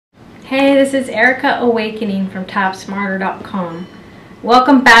Hey, this is Erika Awakening from TapSmarter.com.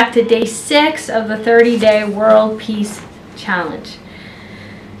 Welcome back to day 6 of the 30-day World Peace Challenge.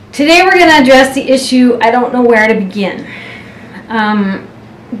 Today we're going to address the issue, I don't know where to begin,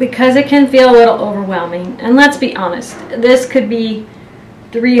 because it can feel a little overwhelming. And let's be honest, this could be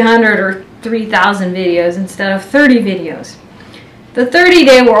 300 or 3,000 videos instead of 30 videos. The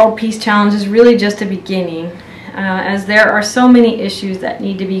 30-day World Peace Challenge is really just a beginning, as there are so many issues that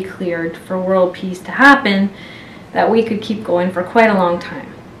need to be cleared for world peace to happen that we could keep going for quite a long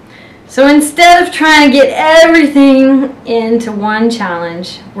time. So instead of trying to get everything into one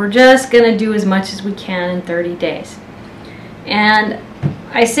challenge, we're just going to do as much as we can in 30 days. And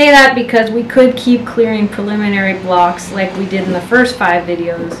I say that because we could keep clearing preliminary blocks like we did in the first 5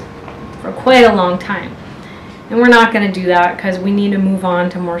 videos for quite a long time. And we're not going to do that because we need to move on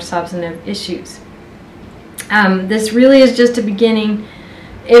to more substantive issues. This really is just a beginning.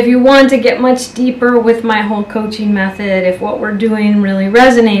 If you want to get much deeper with my whole coaching method, if what we're doing really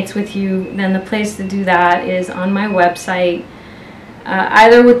resonates with you, then the place to do that is on my website,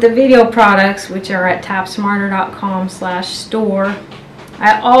 either with the video products, which are at tapsmarter.com/store.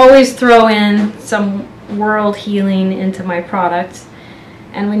 I always throw in some world healing into my products.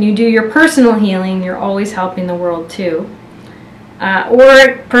 And when you do your personal healing, you're always helping the world too.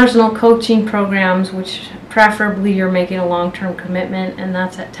 Or personal coaching programs, which preferably you're making a long-term commitment, and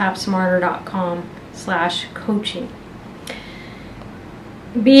that's at tapsmarter.com/coaching.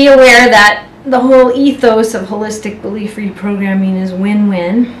 Be aware that the whole ethos of holistic belief reprogramming is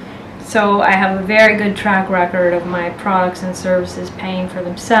win-win. So I have a very good track record of my products and services paying for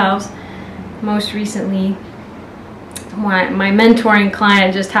themselves. Most recently, my mentoring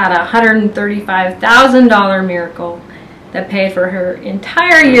client just had a $135,000 miracle that paid for her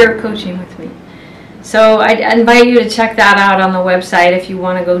entire year of coaching with me. So I invite you to check that out on the website if you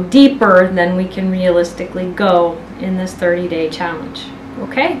want to go deeper than we can realistically go in this 30-day challenge.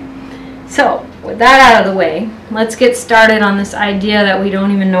 Okay? So with that out of the way, let's get started on this idea that we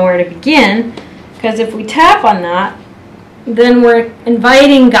don't even know where to begin, because if we tap on that, then we're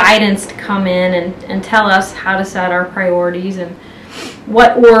inviting guidance to come in and tell us how to set our priorities and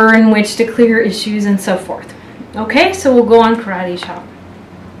what order in which to clear issues and so forth. Okay, so we'll go on Karate Chop.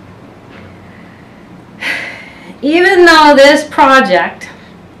 Even though this project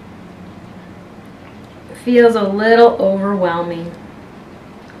feels a little overwhelming,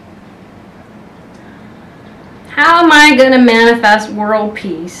 how am I going to manifest world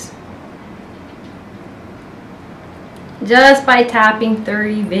peace just by tapping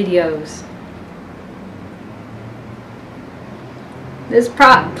 30 videos? This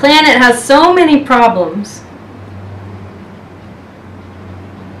planet has so many problems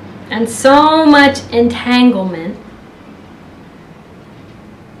and so much entanglement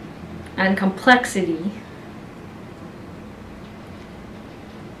and complexity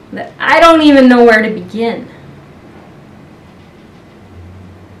that I don't even know where to begin.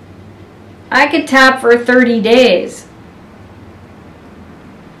 I could tap for 30 days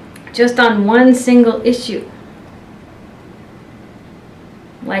just on one single issue,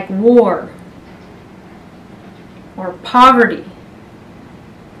 like war or poverty,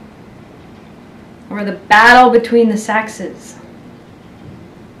 or the battle between the sexes,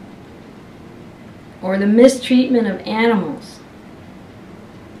 or the mistreatment of animals.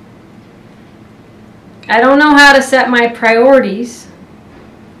 I don't know how to set my priorities.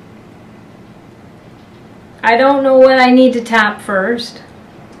 I don't know what I need to tap first.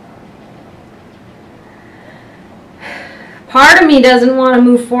 Part of me doesn't want to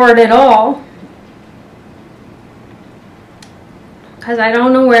move forward at all because I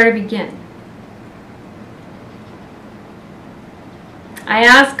don't know where to begin. I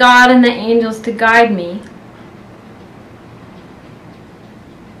ask God and the angels to guide me.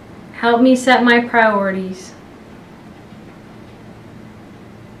 Help me set my priorities.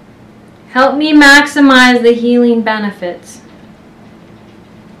 Help me maximize the healing benefits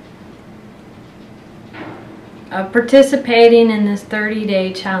of participating in this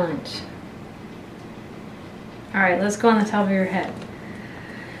 30-day challenge. Alright, let's go on the top of your head.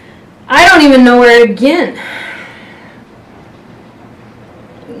 I don't even know where to begin.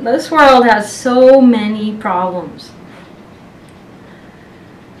 This world has so many problems.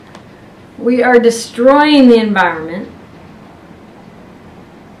 We are destroying the environment.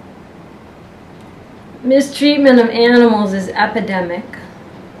 Mistreatment of animals is epidemic.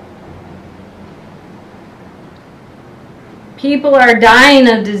 People are dying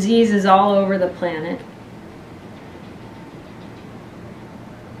of diseases all over the planet.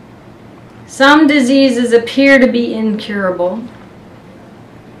 Some diseases appear to be incurable.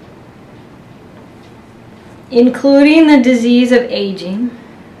 including the disease of aging.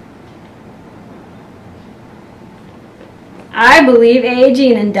 I believe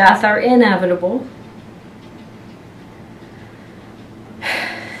aging and death are inevitable.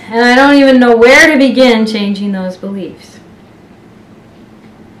 And I don't even know where to begin changing those beliefs.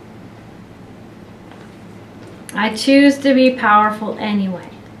 I choose to be powerful anyway.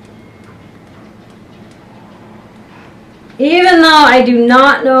 Even though I do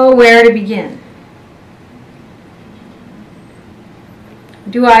not know where to begin.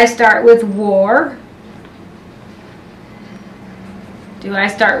 Do I start with war? Do I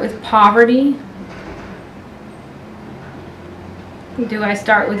start with poverty? Do I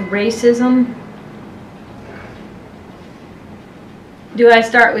start with racism? Do I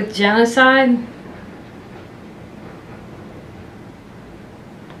start with genocide?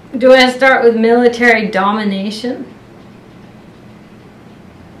 Do I start with military domination?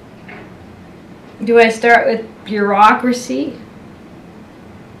 Do I start with bureaucracy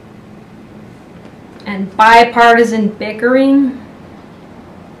and bipartisan bickering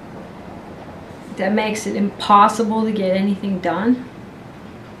that makes it impossible to get anything done?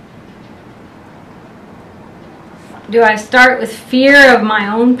 Do I start with fear of my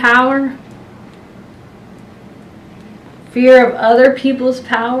own power? Fear of other people's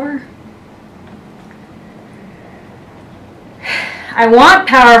power? I want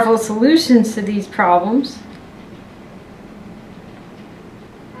powerful solutions to these problems.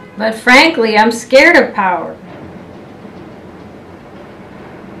 But frankly, I'm scared of power.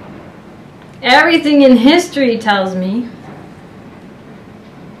 Everything in history tells me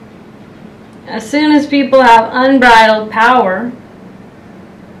as soon as people have unbridled power,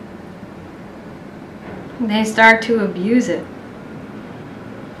 they start to abuse it.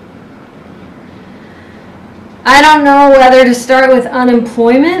 I don't know whether to start with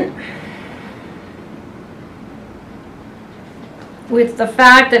unemployment, with the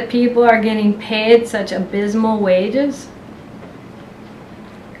fact that people are getting paid such abysmal wages.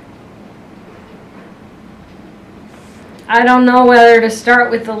 I don't know whether to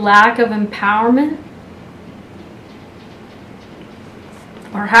start with the lack of empowerment,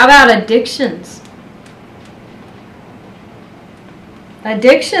 or how about addictions?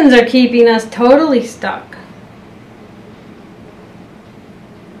 Addictions are keeping us totally stuck.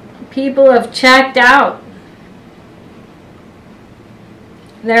 People have checked out.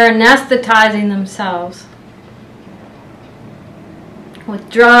 They're anesthetizing themselves with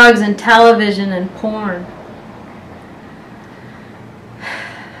drugs and television and porn.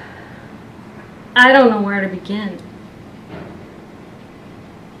 I don't know where to begin.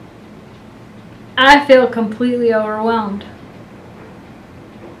 I feel completely overwhelmed.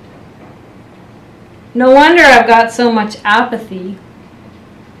 No wonder I've got so much apathy.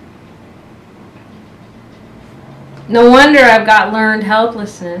 No wonder I've got learned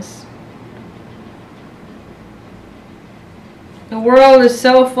helplessness. The world is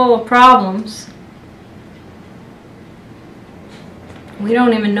so full of problems. We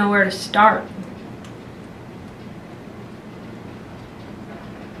don't even know where to start.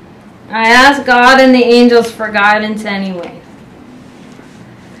 I ask God and the angels for guidance anyway.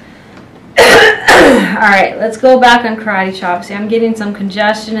 Alright, let's go back on karate chop. See, I'm getting some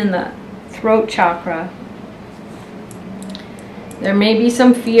congestion in the throat chakra. There may be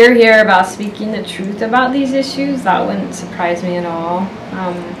some fear here about speaking the truth about these issues. That wouldn't surprise me at all.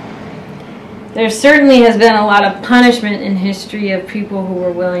 There certainly has been a lot of punishment in history of people who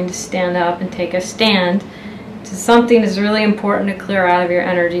were willing to stand up and take a stand to something that's really important to clear out of your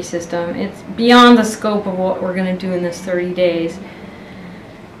energy system. It's beyond the scope of what we're going to do in this 30 days.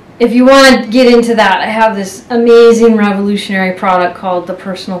 If you want to get into that, I have this amazing revolutionary product called the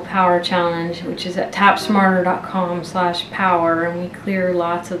Personal Power Challenge, which is at tapsmarter.com/power, and we clear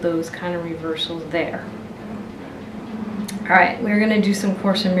lots of those kind of reversals there. Alright, we're going to do some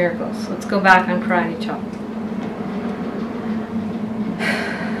Course in Miracles. Let's go back on karate chop.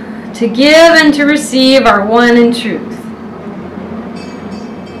 To give and to receive are one in truth.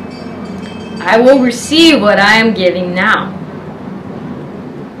 I will receive what I am giving now.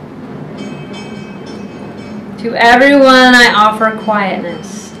 To everyone I offer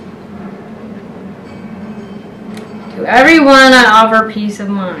quietness. To everyone I offer peace of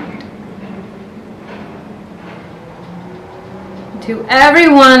mind. To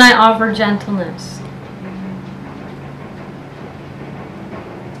everyone I offer gentleness.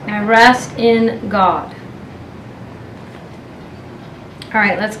 I rest in God.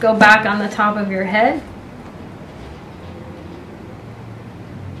 Alright, let's go back on the top of your head.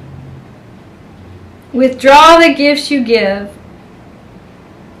 Withdraw the gifts you give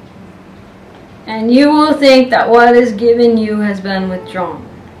and you will think that what is given you has been withdrawn.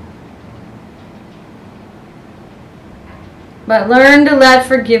 But learn to let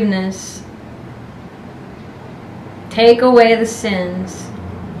forgiveness take away the sins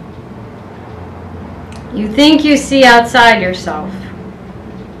you think you see outside yourself.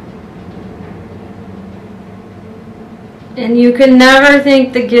 And you can never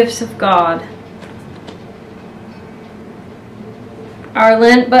think the gifts of God are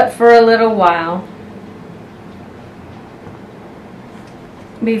lent but for a little while,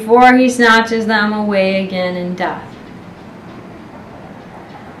 before He snatches them away again in death.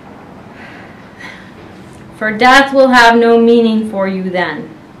 For death will have no meaning for you then.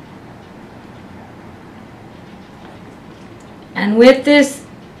 And with this,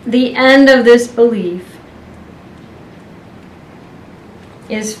 the end of this belief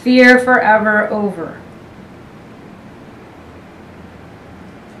is fear forever over.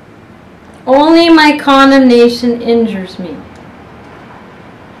 Only my condemnation injures me.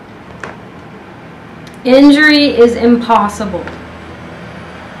 Injury is impossible.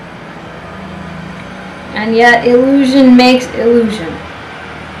 And yet illusion makes illusion.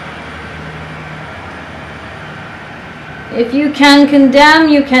 If you can condemn,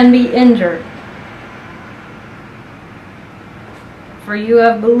 you can be injured. For you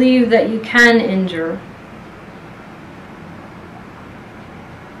have believed that you can injure.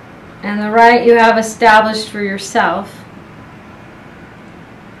 And the right you have established for yourself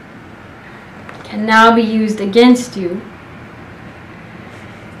can now be used against you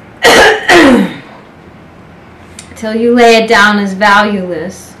till you lay it down as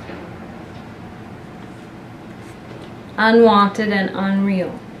valueless, unwanted, and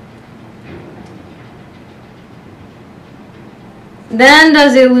unreal. Then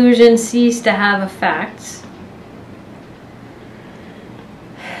does illusion cease to have effects,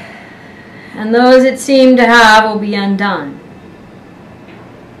 and those it seemed to have will be undone.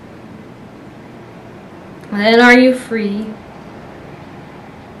 Then are you free,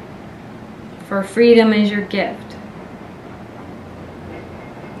 for freedom is your gift.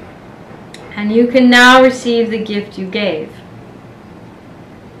 And you can now receive the gift you gave.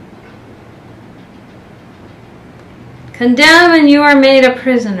 Condemn and you are made a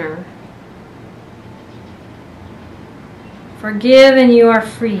prisoner. Forgive and you are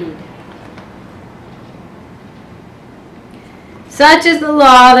freed. Such is the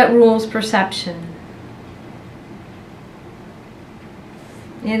law that rules perception.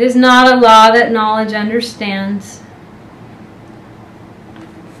 It is not a law that knowledge understands,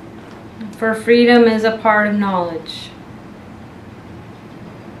 for freedom is a part of knowledge.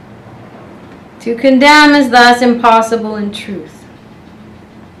 To condemn is thus impossible in truth.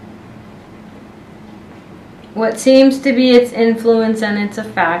 What seems to be its influence and its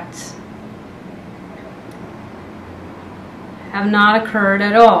effects have not occurred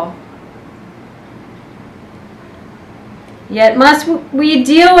at all. Yet must we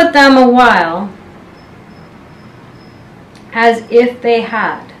deal with them a while as if they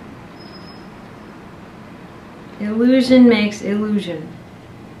had. Illusion makes illusion,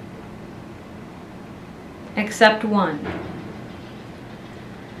 except one.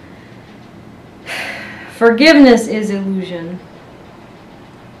 Forgiveness is illusion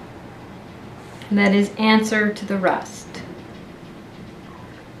that is answer to the rest.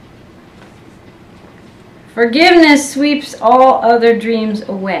 Forgiveness sweeps all other dreams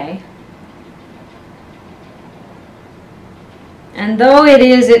away, and though it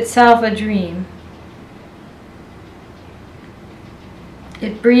is itself a dream,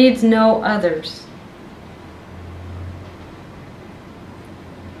 it breeds no others.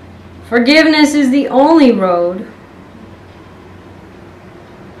 Forgiveness is the only road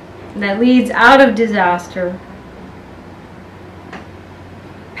that leads out of disaster,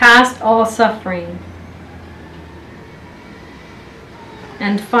 past all suffering,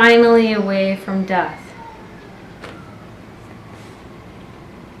 and finally away from death.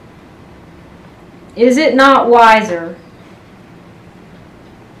 Is it not wiser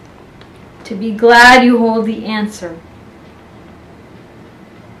to be glad you hold the answer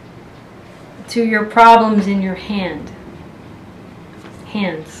to your problems in your hands?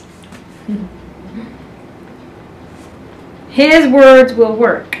 His words will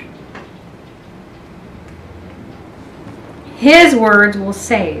work. His words will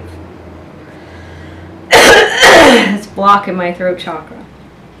save. It's blocking my throat chakra.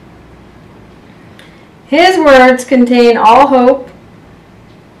 His words contain all hope,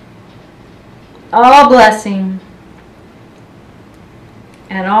 all blessing,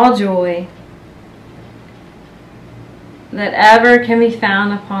 and all joy that ever can be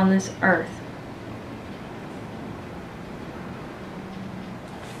found upon this earth.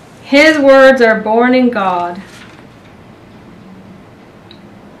 His words are born in God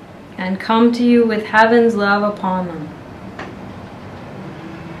and come to you with heaven's love upon them.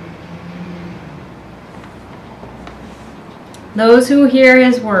 Those who hear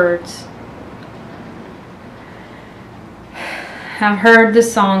his words have heard the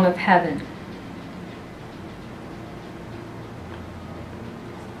song of heaven.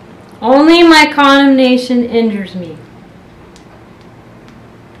 Only my condemnation injures me.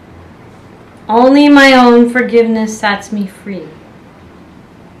 Only my own forgiveness sets me free.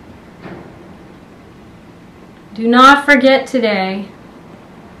 Do not forget today,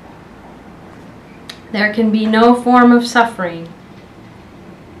 there can be no form of suffering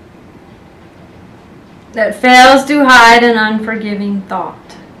that fails to hide an unforgiving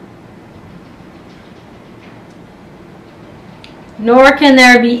thought. Nor can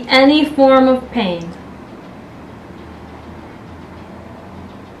there be any form of pain.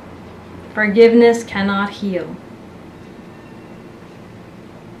 Forgiveness cannot heal.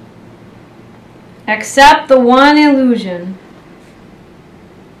 Except the one illusion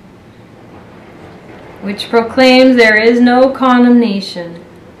which proclaims there is no condemnation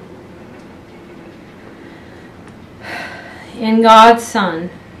in God's Son,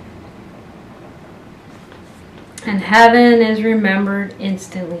 and heaven is remembered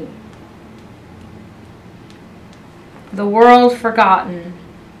instantly. The world forgotten.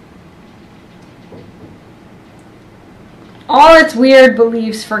 All its weird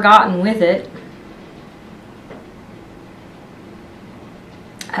beliefs forgotten with it.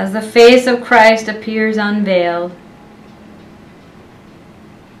 As the face of Christ appears unveiled,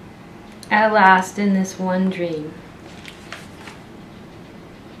 at last in this one dream.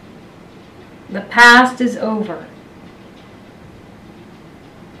 The past is over.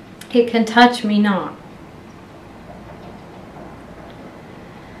 It can touch me not.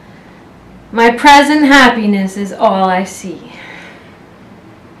 My present happiness is all I see.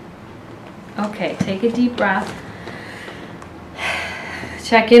 Okay, take a deep breath.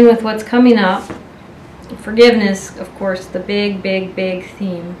 Check in with what's coming up. Forgiveness, of course, the big, big, big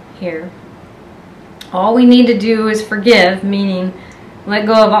theme here. All we need to do is forgive, meaning let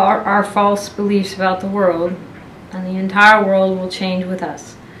go of our false beliefs about the world, and the entire world will change with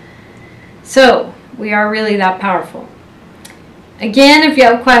us. So, we are really that powerful. Again, if you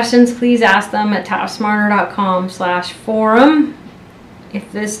have questions, please ask them at tapsmarter.com/forum. If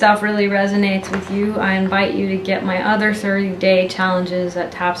this stuff really resonates with you, I invite you to get my other 30-day challenges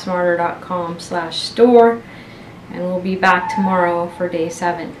at tapsmarter.com/store, and we'll be back tomorrow for day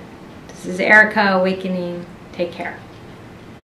 7. This is Erika Awakening. Take care.